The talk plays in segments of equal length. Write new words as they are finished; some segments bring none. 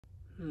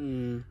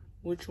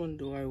Which one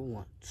do I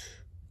want?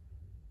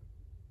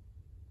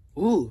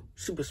 Ooh,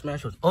 Super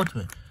Smash Bros.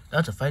 Ultimate.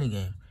 That's a fighting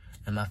game.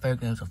 And my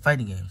favorite games are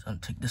fighting games. I'm gonna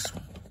take this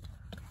one.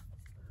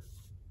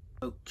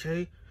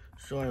 Okay,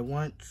 so I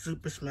want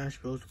Super Smash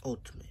Bros.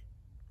 Ultimate.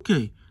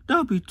 Okay,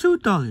 that'll be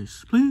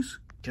 $2, please.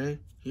 Okay,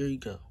 here you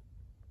go.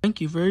 Thank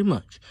you very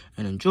much,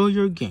 and enjoy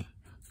your game.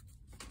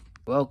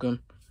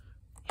 Welcome.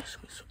 Yes,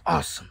 it's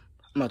awesome.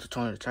 I'm about to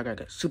turn on the tiger. I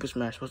got Super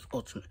Smash Bros.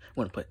 Ultimate.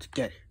 We're gonna play it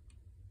together.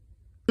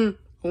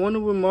 I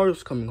wonder when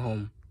Mario's coming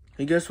home.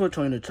 Hey, guess what,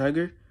 Tony the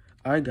Tiger?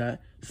 I got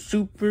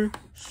Super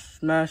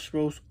Smash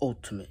Bros.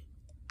 Ultimate.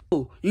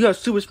 Oh, you got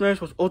Super Smash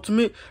Bros.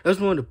 Ultimate? That's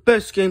one of the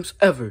best games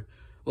ever.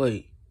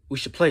 Wait, we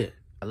should play it.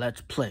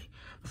 Let's play.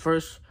 But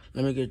first,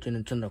 let me get the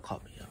Nintendo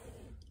copy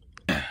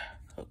out.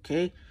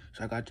 Okay,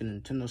 so I got the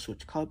Nintendo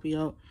Switch copy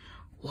out.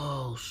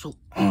 Whoa, so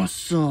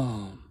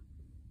awesome.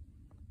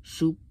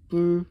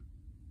 Super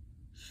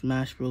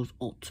Smash Bros.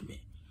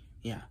 Ultimate.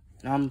 Yeah,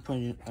 now I'm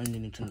putting it on the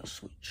Nintendo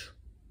Switch.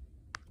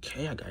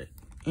 Okay, I got it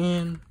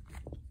in.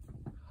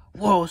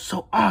 Whoa, it's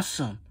so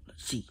awesome.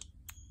 Let's see.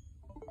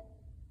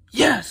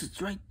 Yes,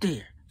 it's right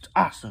there. It's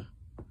awesome.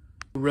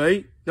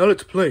 Right? Now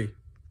let's play.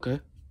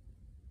 Okay.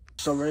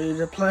 So ready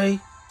to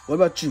play? What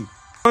about you?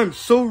 I'm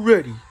so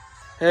ready.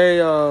 Hey,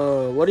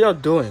 what are y'all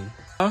doing?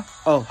 Huh?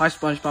 Oh, hi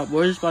SpongeBob.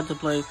 We're just about to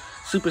play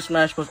Super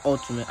Smash Bros.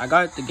 Ultimate. I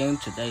got the game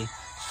today.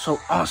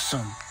 So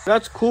awesome.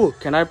 That's cool.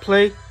 Can I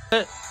play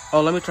it?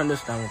 Oh, let me turn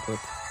this down real quick.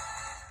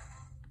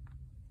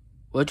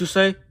 What'd you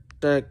say?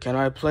 Can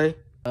I play?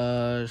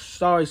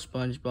 Sorry,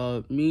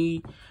 SpongeBob.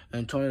 Me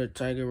and Tony the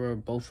Tiger were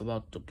both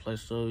about to play,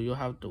 so you'll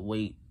have to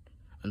wait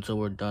until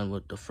we're done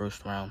with the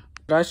first round.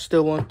 But I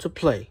still want to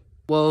play.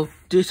 Well,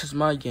 this is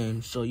my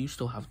game, so you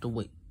still have to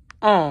wait.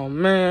 Oh,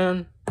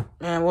 man.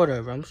 Man,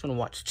 whatever. I'm just gonna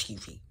watch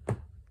TV.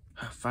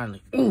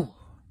 Finally. Ooh.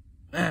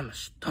 Man, my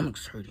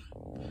stomach's hurting.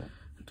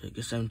 Until I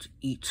get something to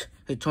eat.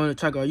 Hey, Tony the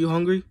Tiger, are you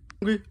hungry?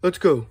 Hungry? Let's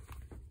go.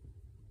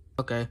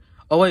 Okay.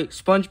 Oh, wait.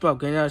 SpongeBob,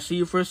 can I see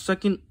you for a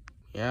second?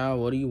 Yeah,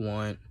 what do you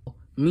want?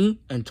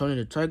 Me and Tony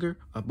the Tiger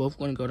are both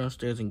going to go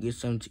downstairs and get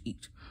something to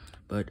eat.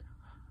 But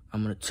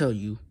I'm going to tell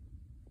you,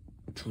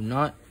 do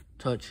not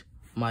touch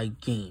my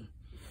game.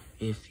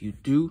 If you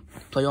do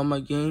play on my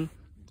game,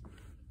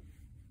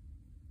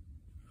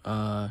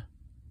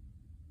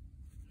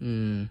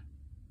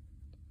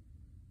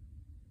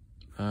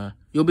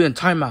 you'll be in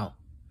timeout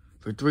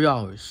for 3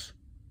 hours.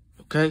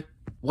 Okay?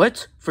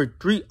 What? For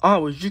 3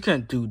 hours? You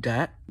can't do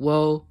that.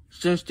 Well,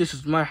 since this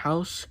is my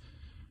house,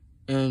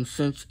 and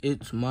since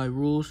it's my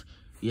rules,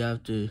 you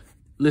have to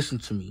listen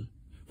to me.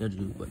 You have to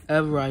do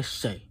whatever I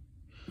say.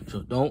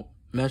 So don't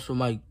mess with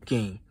my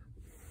game.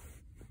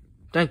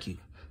 Thank you.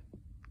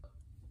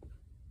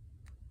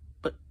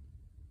 But,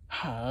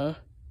 oh,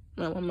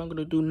 man, what am I going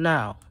to do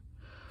now?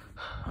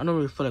 I don't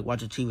really feel like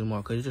watching TV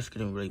anymore because it's just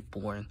getting really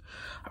boring.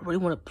 I really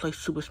want to play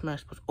Super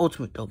Smash Bros.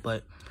 Ultimate though,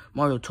 but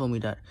Mario told me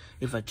that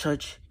if I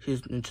touch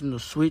his Nintendo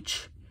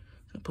Switch,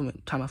 he'll put me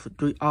in timeout for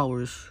 3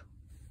 hours.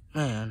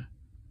 Man.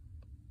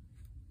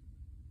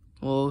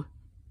 Well,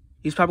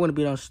 he's probably going to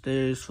be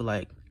downstairs for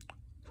like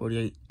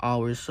 48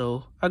 hours,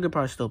 so I could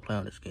probably still play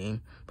on this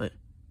game. But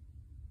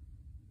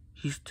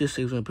he just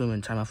said he was going to put him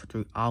in timeout for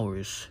 3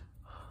 hours.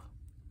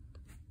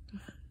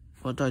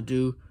 What do I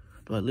do?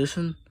 Do I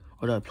listen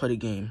or do I play the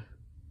game?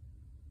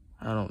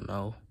 I don't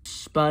know.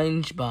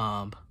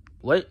 Spongebob.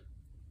 What?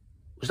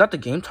 Was that the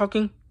game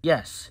talking?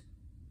 Yes,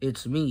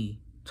 it's me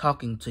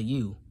talking to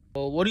you.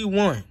 Well, what do you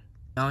want?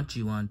 Don't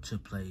you want to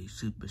play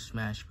Super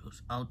Smash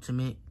Bros.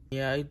 Ultimate?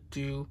 Yeah, I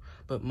do.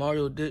 But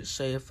Mario did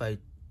say if I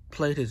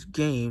played his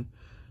game,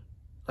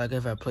 like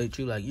if I played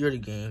you like you're the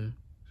game,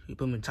 he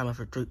put me in timeout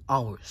for 3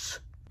 hours.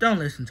 Don't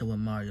listen to what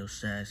Mario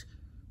says.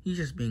 He's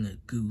just being a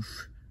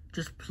goof.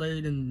 Just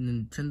play the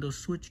Nintendo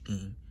Switch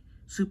game.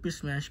 Super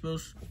Smash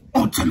Bros.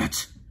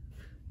 Ultimate!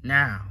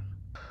 Now.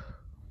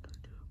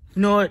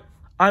 You know what?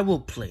 I will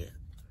play it.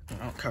 I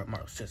don't care what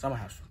Mario says. I'm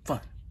gonna have some fun.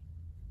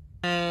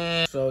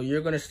 So you're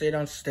gonna stay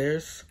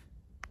downstairs?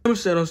 I'm gonna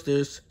stay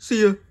downstairs.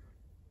 See ya.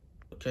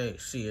 Okay,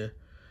 see ya.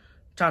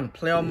 Time to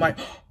play on my...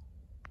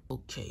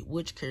 Okay,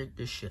 which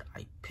character should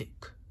I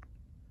pick?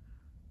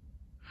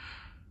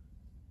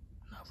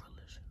 Not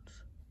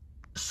religions.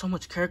 There's so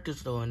much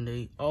characters though, and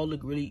they all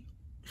look really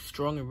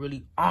strong and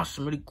really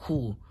awesome, really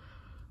cool.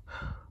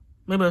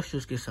 Maybe I should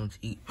just get something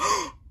to eat.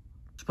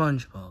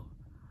 SpongeBob,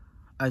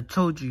 I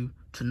told you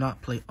to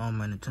not play on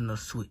my Nintendo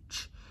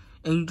Switch,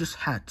 and you just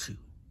had to.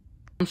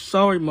 I'm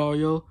sorry,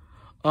 Mario.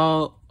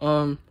 I'll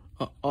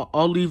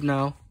leave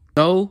now.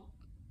 No.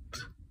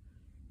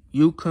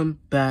 You come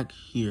back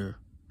here.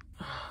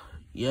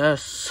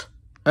 Yes.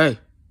 Hey,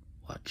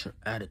 watch your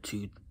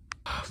attitude.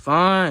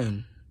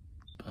 Fine.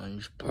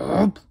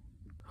 SpongeBob.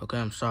 Okay,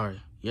 I'm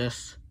sorry.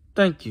 Yes,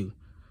 thank you.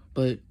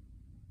 But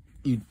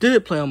you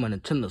did play on my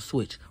Nintendo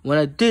Switch when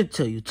I did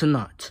tell you to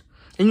not.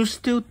 And you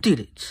still did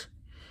it.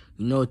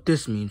 You know what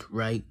this means,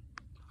 right?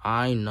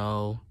 I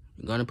know.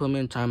 You're gonna put me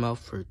in timeout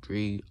for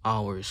 3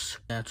 hours.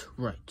 That's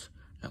right.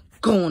 Now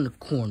go in the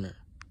corner.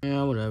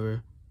 Yeah,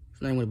 whatever.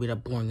 It's not gonna be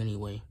that boring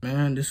anyway.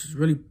 Man, this is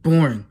really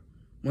boring.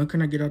 When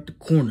can I get out the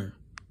corner?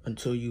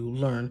 Until you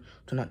learn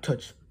to not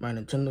touch my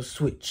Nintendo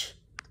Switch.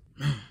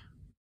 Man.